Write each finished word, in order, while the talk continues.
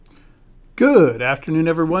Good afternoon,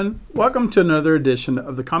 everyone. Welcome to another edition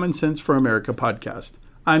of the Common Sense for America podcast.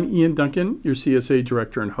 I'm Ian Duncan, your CSA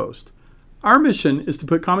director and host. Our mission is to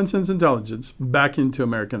put common sense intelligence back into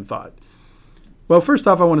American thought. Well, first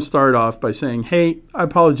off, I want to start off by saying, hey, I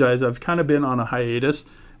apologize. I've kind of been on a hiatus,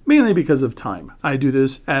 mainly because of time. I do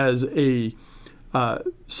this as a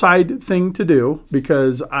side thing to do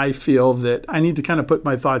because I feel that I need to kind of put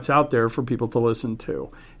my thoughts out there for people to listen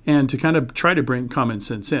to and to kind of try to bring common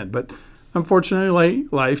sense in. But unfortunately,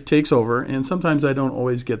 life takes over, and sometimes I don't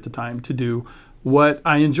always get the time to do what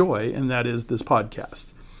I enjoy, and that is this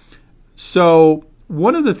podcast. So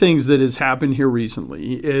one of the things that has happened here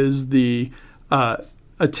recently is the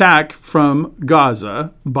attack from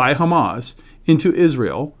Gaza by Hamas into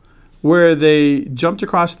Israel, where they jumped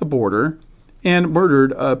across the border and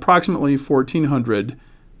murdered approximately 1,400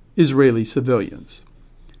 Israeli civilians.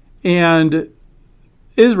 And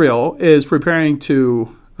Israel is preparing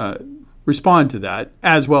to respond to that,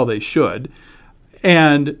 as well they should.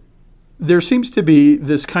 And there seems to be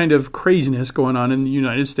this kind of craziness going on in the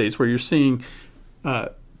United States where you're seeing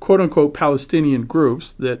quote-unquote Palestinian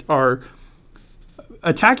groups that are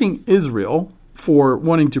attacking Israel for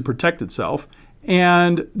wanting to protect itself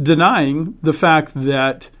and denying the fact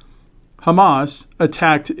that Hamas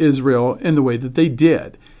attacked Israel in the way that they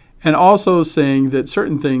did. And also saying that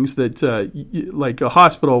certain things that, like a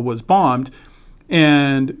hospital was bombed,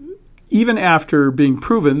 and even after being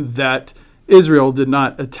proven that Israel did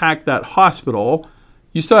not attack that hospital,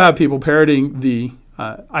 you still have people parroting the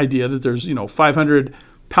idea that there's 500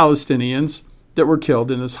 Palestinians that were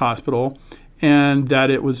killed in this hospital and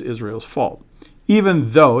that it was Israel's fault.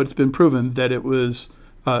 Even though it's been proven that it was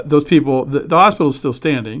those people, the hospital is still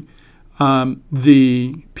standing.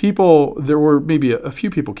 The people, there were maybe a few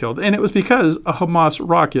people killed, and it was because a Hamas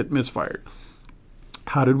rocket misfired.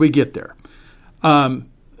 How did we get there?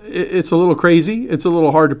 It's a little crazy. It's a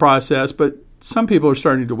little hard to process, but some people are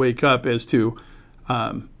starting to wake up as to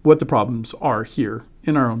what the problems are here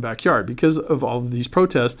in our own backyard because of all of these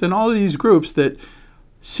protests and all of these groups that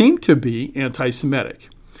seem to be anti-Semitic.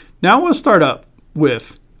 Now we'll start up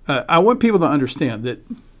with, I want people to understand that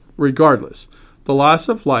regardless, the loss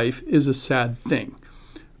of life is a sad thing,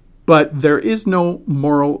 but there is no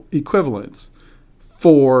moral equivalence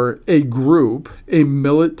for a group, a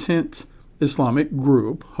militant Islamic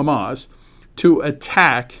group, Hamas, to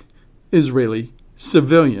attack Israeli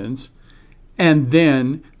civilians. And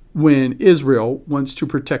then when Israel wants to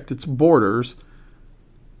protect its borders,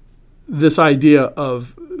 this idea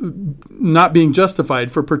of not being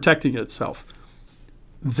justified for protecting itself.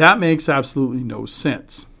 That makes absolutely no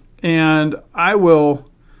sense. And I will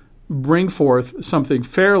bring forth something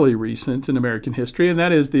fairly recent in American history, and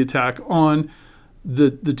that is the attack on the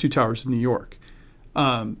Two Towers in New York.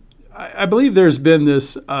 I believe there's been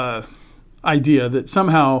this idea that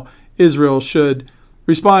somehow Israel should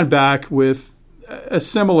respond back with a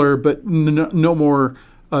similar but no more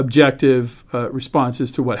objective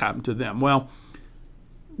responses to what happened to them. Well,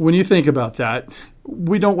 when you think about that,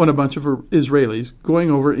 we don't want a bunch of Israelis going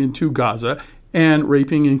over into Gaza and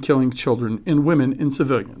raping and killing children and women and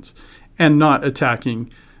civilians and not attacking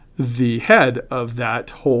the head of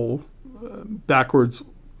that whole backwards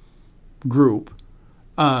group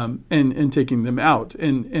and taking them out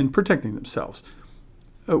and protecting themselves.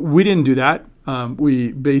 We didn't do that.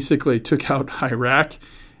 We basically took out Iraq,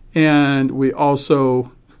 and we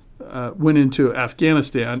also went into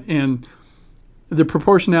Afghanistan, and the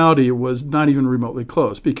proportionality was not even remotely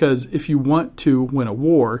close, because if you want to win a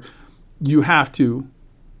war, you have to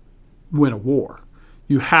win a war.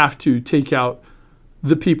 You have to take out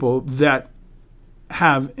the people that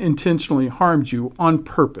have intentionally harmed you on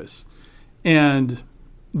purpose. And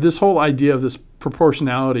this whole idea of this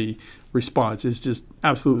proportionality response is just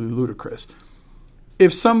absolutely ludicrous.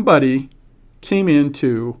 If somebody came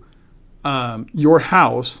into your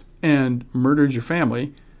house and murdered your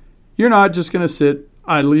family, you're not just going to sit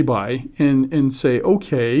idly by and say,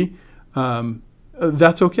 okay,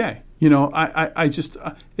 that's okay. I just,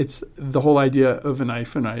 it's the whole idea of a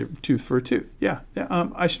knife and a tooth for a tooth. Yeah.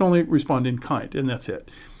 I should only respond in kind, and that's it.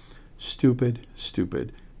 Stupid,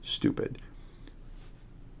 stupid, stupid.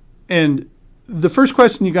 And the first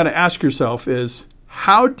question you got to ask yourself is,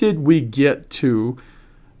 how did we get to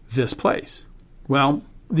this place? Well,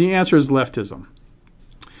 the answer is leftism.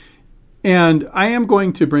 And I am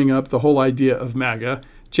going to bring up the whole idea of MAGA,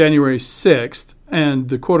 January 6th, and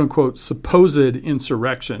the quote-unquote supposed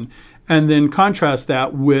insurrection, and then contrast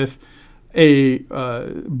that with a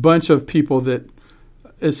bunch of people that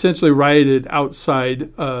essentially rioted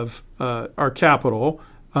outside of our Capitol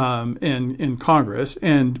and in Congress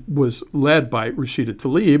and was led by Rashida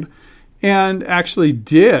Tlaib and actually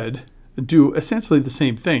did do essentially the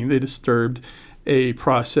same thing. They disturbed a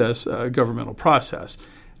process, a governmental process.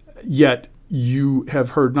 Yet you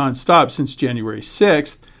have heard nonstop since January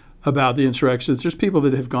 6th about the insurrections. There's people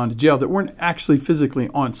that have gone to jail that weren't actually physically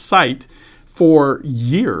on site for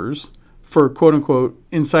years for quote unquote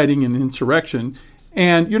inciting an insurrection.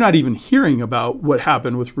 And you're not even hearing about what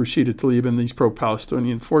happened with Rashida Tlaib and these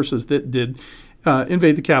pro-Palestinian forces that did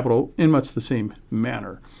invade the capital in much the same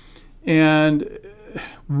manner. And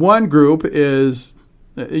one group is,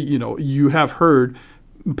 you have heard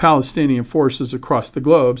Palestinian forces across the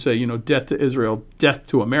globe say, death to Israel, death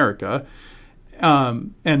to America.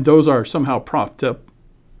 And those are somehow propped up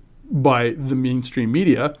by the mainstream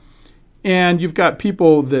media. And you've got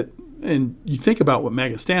people that, and you think about what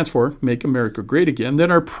MAGA stands for, Make America Great Again, that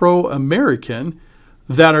are pro-American,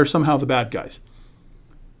 that are somehow the bad guys.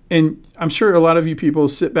 And I'm sure a lot of you people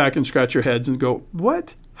sit back and scratch your heads and go,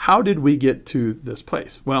 what? How did we get to this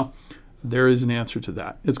place? Well, there is an answer to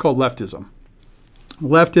that. It's called leftism.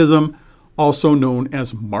 Leftism, also known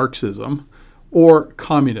as Marxism or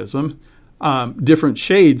communism, different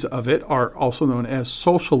shades of it are also known as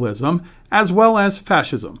socialism, as well as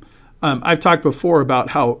fascism. I've talked before about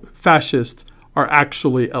how fascists are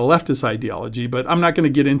actually a leftist ideology, but I'm not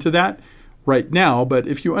going to get into that right now. But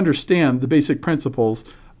if you understand the basic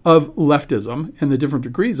principles of leftism and the different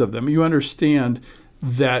degrees of them, you understand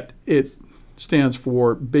that it stands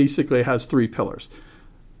for, basically has three pillars.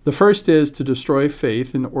 The first is to destroy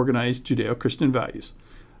faith in organized Judeo-Christian values,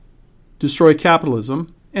 destroy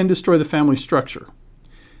capitalism, and destroy the family structure.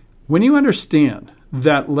 When you understand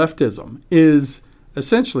that leftism is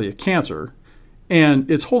essentially a cancer, and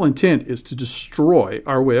its whole intent is to destroy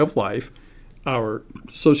our way of life, our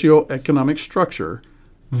socioeconomic structure,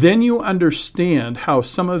 then you understand how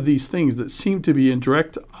some of these things that seem to be in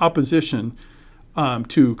direct opposition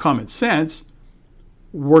to common sense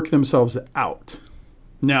work themselves out.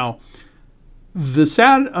 Now, the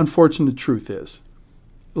sad, unfortunate truth is,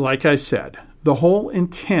 like I said, the whole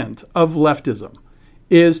intent of leftism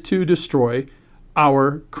is to destroy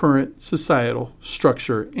our current societal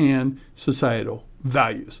structure and societal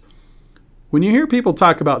values. When you hear people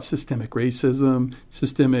talk about systemic racism,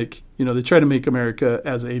 they try to make America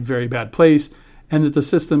as a very bad place and that the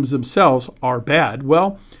systems themselves are bad.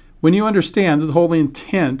 Well, when you understand that the whole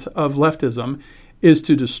intent of leftism is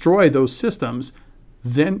to destroy those systems,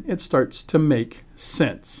 then it starts to make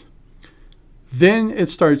sense. Then it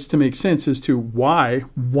starts to make sense as to why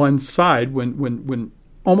one side, when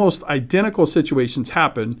almost identical situations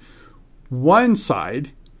happen, one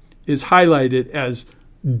side is highlighted as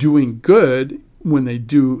doing good when they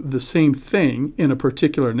do the same thing in a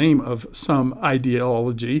particular name of some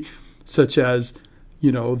ideology, such as,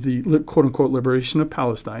 the quote-unquote liberation of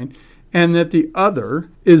Palestine, and that the other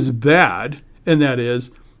is bad, and that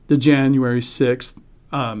is the January 6th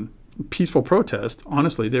peaceful protest.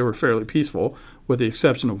 Honestly, they were fairly peaceful, with the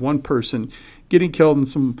exception of one person getting killed and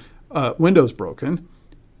some windows broken.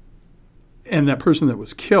 And that person that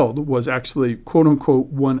was killed was actually, quote unquote,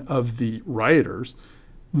 one of the rioters.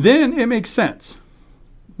 Then it makes sense.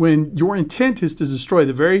 When your intent is to destroy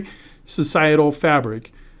the very societal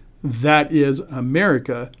fabric that is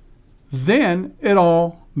America, then it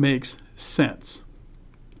all makes sense.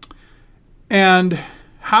 And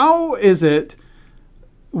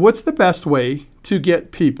what's the best way to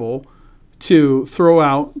get people to throw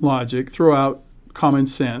out logic, throw out common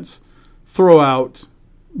sense, throw out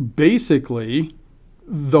basically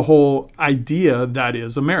the whole idea that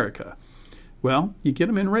is America? Well, you get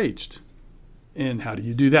them enraged. And how do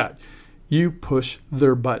you do that? You push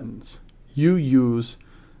their buttons. You use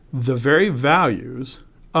the very values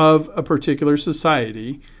of a particular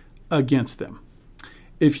society against them.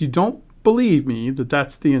 If you don't believe me that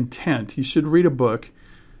that's the intent, you should read a book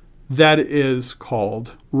that is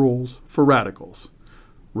called Rules for Radicals.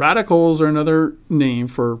 Radicals are another name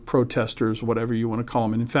for protesters, whatever you want to call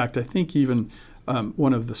them. And in fact, I think even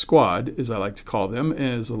one of the squad, as I like to call them,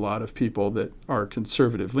 as a lot of people that are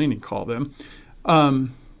conservative-leaning call them,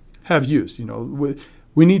 have used.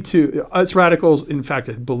 We need to, us radicals, in fact,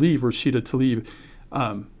 I believe Rashida Tlaib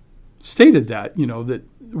stated that, that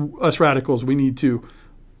us radicals, we need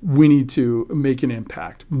to make an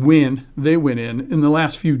impact. When they went in the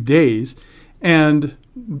last few days and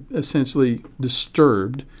essentially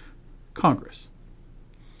disturbed Congress.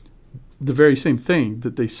 The very same thing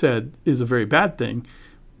that they said is a very bad thing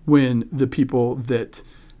when the people that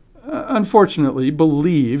unfortunately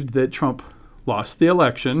believed that Trump won the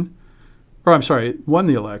election,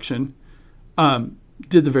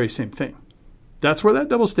 did the very same thing. That's where that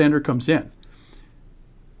double standard comes in.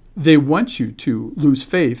 They want you to lose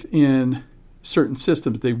faith in certain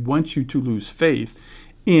systems. They want you to lose faith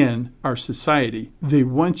in our society. They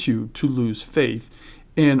want you to lose faith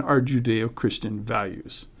in our Judeo-Christian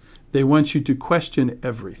values. They want you to question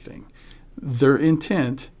everything. Their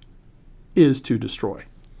intent is to destroy.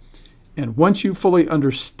 And once you fully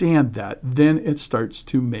understand that, then it starts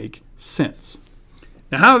to make sense.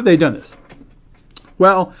 Now, how have they done this?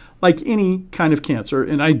 Well, like any kind of cancer,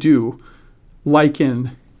 and I do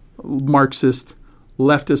liken Marxist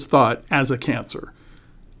leftist thought as a cancer.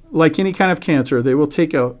 Like any kind of cancer, they will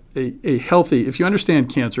take a healthy, if you understand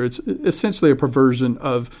cancer, it's essentially a perversion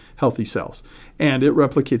of healthy cells, and it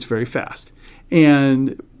replicates very fast.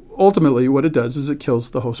 And ultimately what it does is it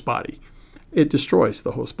kills the host body. It destroys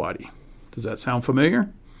the host body. Does that sound familiar?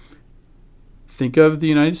 Think of the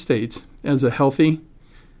United States as a healthy,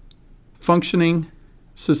 functioning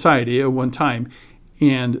society at one time,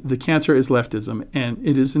 and the cancer is leftism, and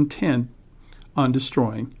it is intent on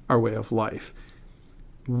destroying our way of life.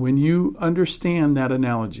 When you understand that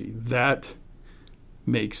analogy, that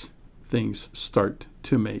makes things start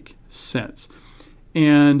to make sense.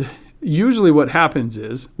 And usually what happens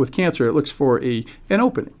is, with cancer, it looks for an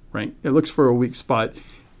opening, right? It looks for a weak spot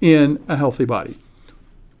in a healthy body.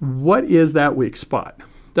 What is that weak spot?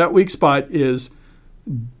 That weak spot is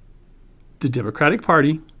the Democratic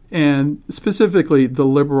Party, and specifically the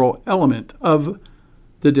liberal element of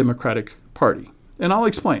the Democratic Party. And I'll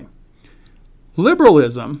explain.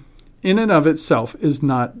 Liberalism, in and of itself, is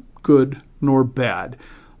not good nor bad.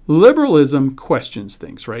 Liberalism questions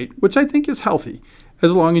things, right? Which I think is healthy,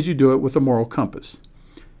 as long as you do it with a moral compass.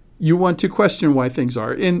 You want to question why things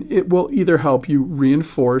are, and it will either help you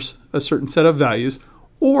reinforce a certain set of values,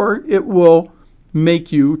 or it will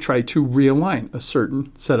make you try to realign a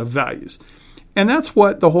certain set of values. And that's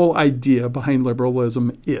what the whole idea behind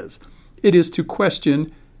liberalism is. It is to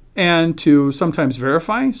question and to sometimes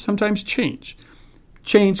verify, sometimes change.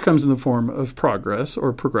 Change comes in the form of progress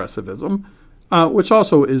or progressivism, which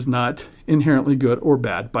also is not inherently good or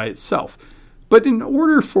bad by itself. But in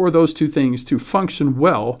order for those two things to function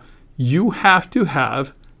well, you have to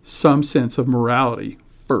have some sense of morality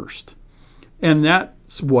first. And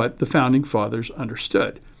that's what the Founding Fathers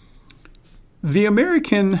understood. The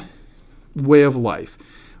American way of life,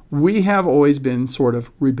 we have always been sort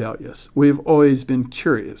of rebellious. We've always been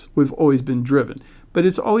curious. We've always been driven. But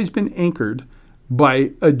it's always been anchored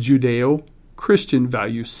by a Judeo-Christian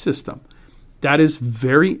value system. That is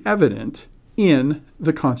very evident in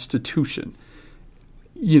the Constitution.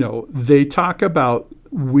 You know, they talk about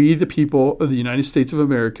we, the people of the United States of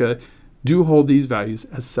America, do hold these values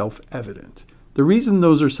as self-evident. The reason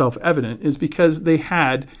those are self-evident is because they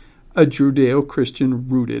had a Judeo-Christian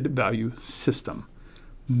rooted value system.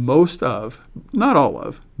 Most of, not all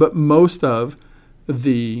of, but most of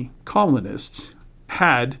the colonists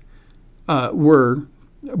were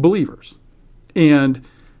believers. And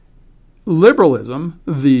liberalism,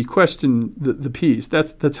 the question, the piece,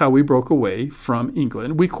 that's how we broke away from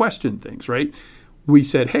England. We questioned things, right? We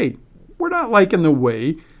said, hey, we're not liking the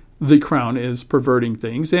way the crown is perverting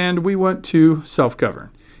things, and we want to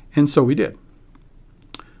self-govern. And so we did.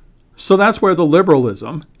 So that's where the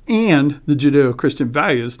liberalism and the Judeo-Christian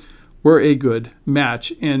values were a good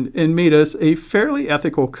match and made us a fairly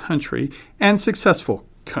ethical country and successful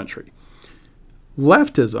country.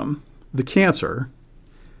 Leftism, the cancer,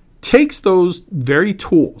 takes those very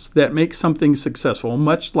tools that make something successful,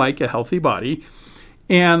 much like a healthy body,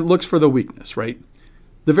 and looks for the weakness, right?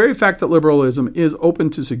 The very fact that liberalism is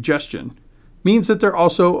open to suggestion means that they're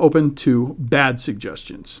also open to bad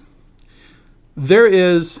suggestions. There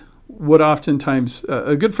is what oftentimes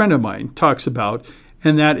a good friend of mine talks about,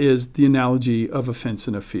 and that is the analogy of a fence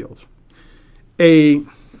in a field. A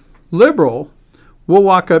liberal will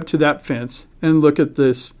walk up to that fence and look at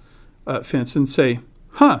this fence and say,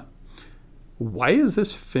 why is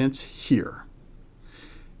this fence here?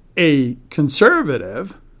 A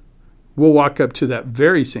conservative will walk up to that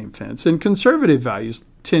very same fence, and conservative values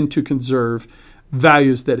tend to conserve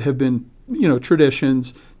values that have been,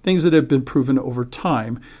 traditions, things that have been proven over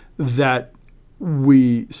time that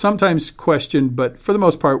we sometimes question, but for the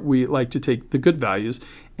most part, we like to take the good values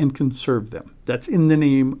and conserve them. That's in the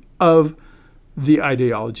name of the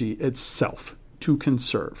ideology itself, to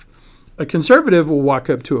conserve. A conservative will walk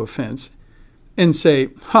up to a fence and say,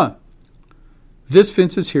 this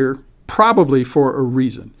fence is here probably for a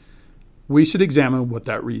reason. We should examine what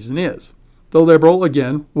that reason is. The liberal,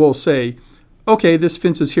 again, will say, okay, this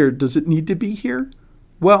fence is here. Does it need to be here?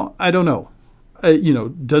 Well, I don't know.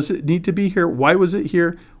 Does it need to be here? Why was it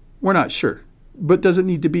here? We're not sure. But does it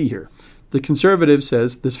need to be here? The conservative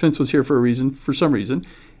says this fence was here for a reason, for some reason.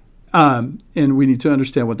 And we need to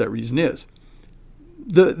understand what that reason is.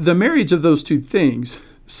 The marriage of those two things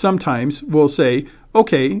sometimes will say,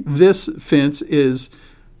 okay, this fence is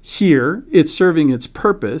here, it's serving its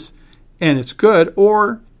purpose, and it's good,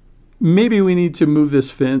 or maybe we need to move this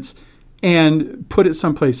fence and put it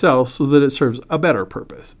someplace else so that it serves a better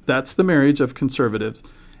purpose. That's the marriage of conservatives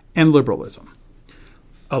and liberalism.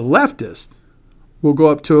 A leftist will go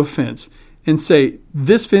up to a fence and say,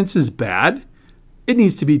 this fence is bad, it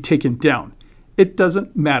needs to be taken down. It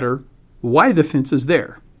doesn't matter why the fence is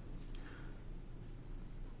there.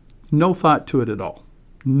 No thought to it at all.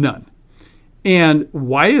 None. And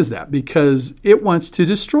why is that? Because it wants to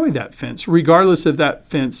destroy that fence, regardless if that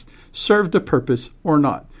fence served a purpose or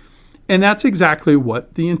not. And that's exactly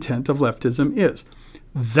what the intent of leftism is.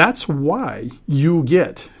 That's why you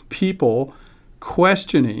get people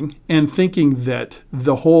questioning and thinking that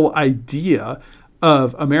the whole idea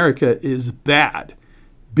of America is bad,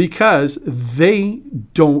 because they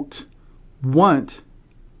don't want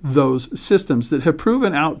those systems that have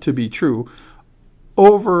proven out to be true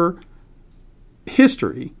over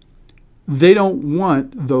history. They don't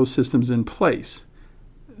want those systems in place,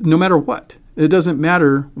 no matter what. It doesn't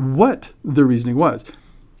matter what the reasoning was.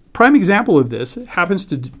 Prime example of this happens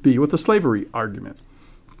to be with the slavery argument.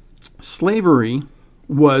 Slavery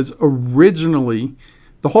was originally,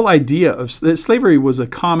 the whole idea of slavery was a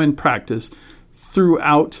common practice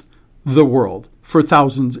throughout the world for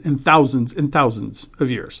thousands and thousands and thousands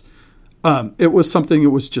of years. It was something that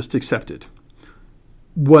was just accepted.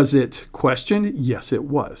 Was it questioned? Yes, it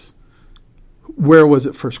was. Where was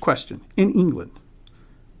it first questioned? In England,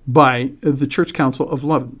 by the Church Council of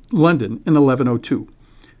London in 1102.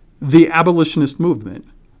 The abolitionist movement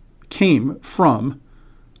came from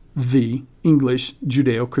the English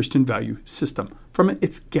Judeo-Christian value system from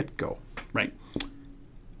its get-go, right?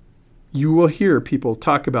 You will hear people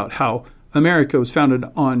talk about how America was founded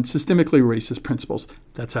on systemically racist principles.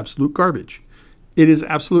 That's absolute garbage. It is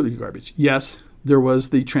absolutely garbage. Yes, there was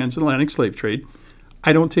the transatlantic slave trade.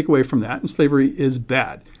 I don't take away from that, and slavery is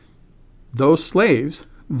bad. Those slaves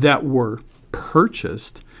that were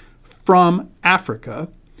purchased from Africa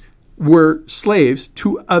were slaves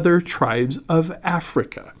to other tribes of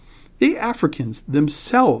Africa. The Africans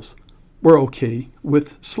themselves were okay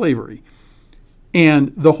with slavery.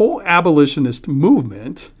 And the whole abolitionist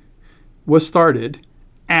movement was started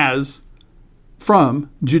as from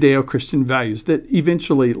Judeo-Christian values that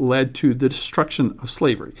eventually led to the destruction of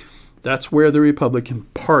slavery. That's where the Republican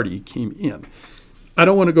Party came in. I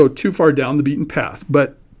don't want to go too far down the beaten path,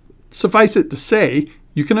 but suffice it to say,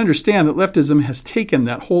 you can understand that leftism has taken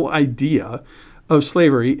that whole idea of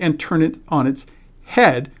slavery and turned it on its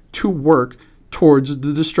head to work towards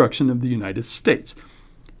the destruction of the United States.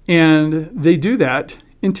 And they do that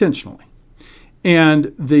intentionally.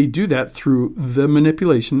 And they do that through the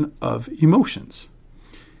manipulation of emotions.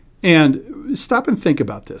 And stop and think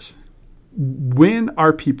about this. When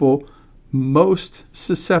are people most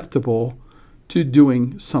susceptible to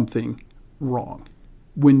doing something wrong?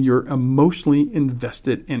 When you're emotionally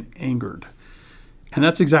invested and angered. And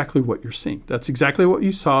that's exactly what you're seeing. That's exactly what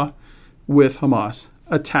you saw with Hamas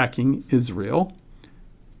attacking Israel.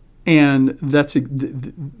 And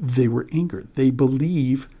they were angered. They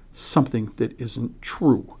believe something that isn't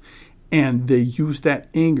true. And they use that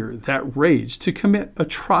anger, that rage, to commit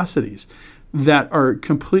atrocities that are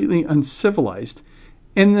completely uncivilized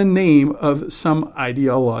in the name of some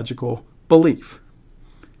ideological belief.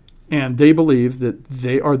 And they believe that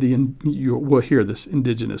they are you will hear this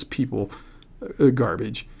indigenous people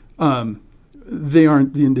garbage. They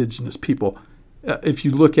aren't the indigenous people. If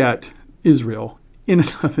you look at Israel in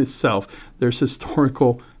and of itself, there's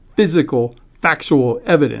historical, physical, factual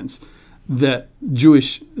evidence that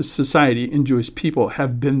Jewish society and Jewish people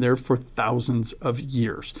have been there for thousands of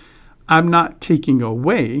years. I'm not taking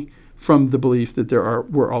away from the belief that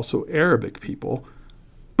were also Arabic people,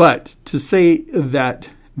 but to say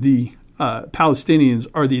that the Palestinians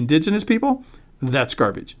are the indigenous people, that's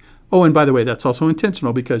garbage. Oh, and by the way, that's also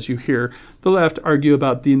intentional because you hear the left argue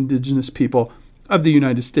about the indigenous people of the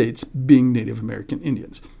United States being Native American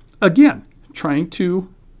Indians. Again, trying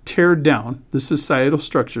to tear down the societal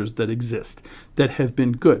structures that exist, that have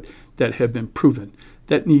been good, that have been proven,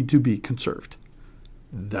 that need to be conserved.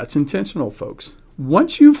 That's intentional, folks.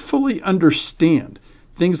 Once you fully understand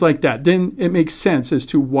things like that, then it makes sense as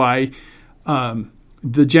to why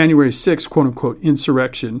the January 6th, quote-unquote,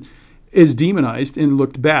 insurrection is demonized and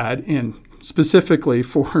looked bad, and specifically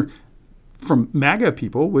from MAGA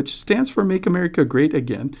people, which stands for Make America Great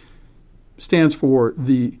Again, stands for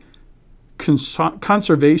the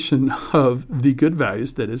conservation of the good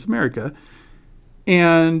values that is America.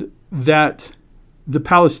 And that the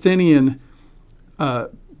Palestinian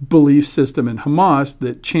belief system and Hamas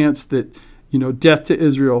that chants that, death to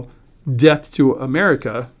Israel, death to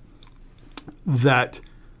America, that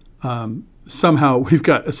somehow we've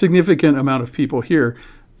got a significant amount of people here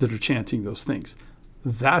that are chanting those things.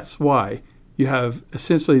 That's why you have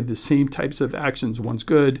essentially the same types of actions. One's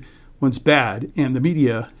good, one's bad, and the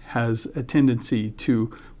media has a tendency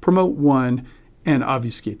to promote one and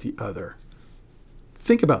obfuscate the other.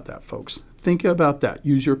 Think about that, folks. Think about that.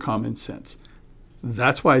 Use your common sense.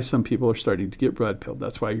 That's why some people are starting to get red pilled.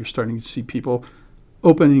 That's why you're starting to see people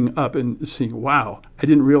opening up and seeing, wow, I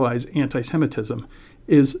didn't realize anti-Semitism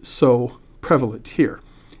is so prevalent here.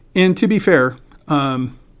 And to be fair,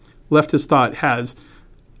 leftist thought has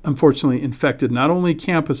unfortunately infected not only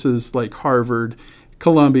campuses like Harvard,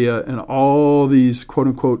 Columbia, and all these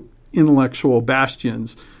quote-unquote intellectual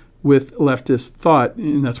bastions with leftist thought,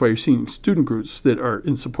 and that's why you're seeing student groups that are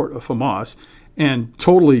in support of Hamas and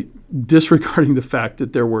totally disregarding the fact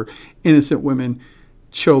that there were innocent women,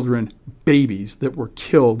 children, babies that were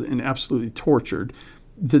killed and absolutely tortured,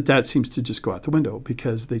 that seems to just go out the window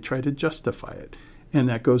because they try to justify it. And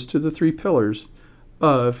that goes to the three pillars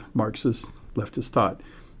of Marxist leftist thought.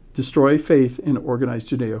 Destroy faith in organized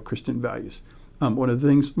Judeo-Christian values. One of the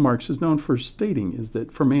things Marx is known for stating is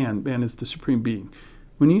that for man is the supreme being.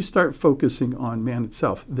 When you start focusing on man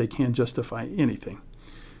itself, they can justify anything.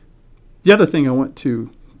 The other thing I want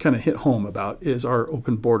to kind of hit home about is our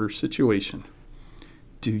open border situation.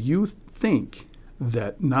 Do you think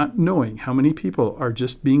that not knowing how many people are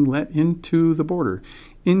just being let into the border,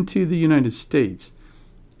 into the United States,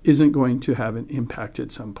 isn't going to have an impact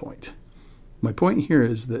at some point? My point here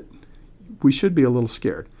is that we should be a little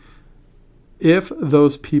scared. If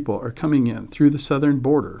those people are coming in through the southern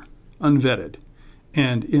border unvetted,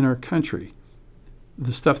 and in our country,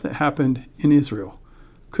 the stuff that happened in Israel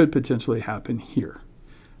could potentially happen here.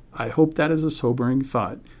 I hope that is a sobering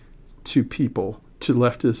thought to people, to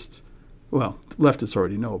leftists. Well, leftists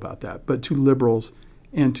already know about that, but to liberals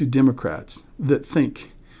and to Democrats that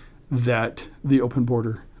think that the open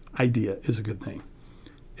border idea is a good thing.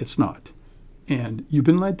 It's not. And you've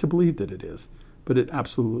been led to believe that it is, but it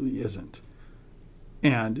absolutely isn't.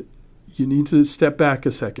 And you need to step back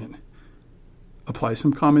a second, apply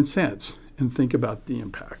some common sense, and think about the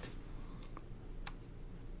impact.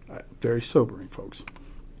 Very sobering, folks.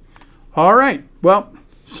 All right. Well,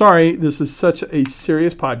 sorry, this is such a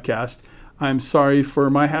serious podcast. I'm sorry for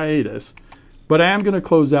my hiatus, but I am going to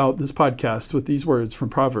close out this podcast with these words from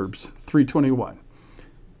Proverbs 3:21.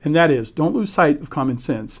 And that is, don't lose sight of common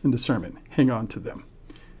sense and discernment. Hang on to them.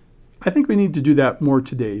 I think we need to do that more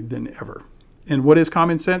today than ever. And what is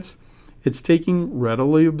common sense? It's taking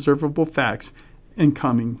readily observable facts and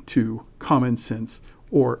coming to common sense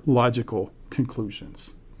or logical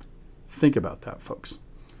conclusions. Think about that, folks.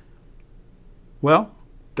 Well,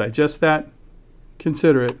 digest that,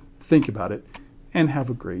 consider it, think about it, and have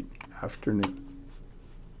a great afternoon.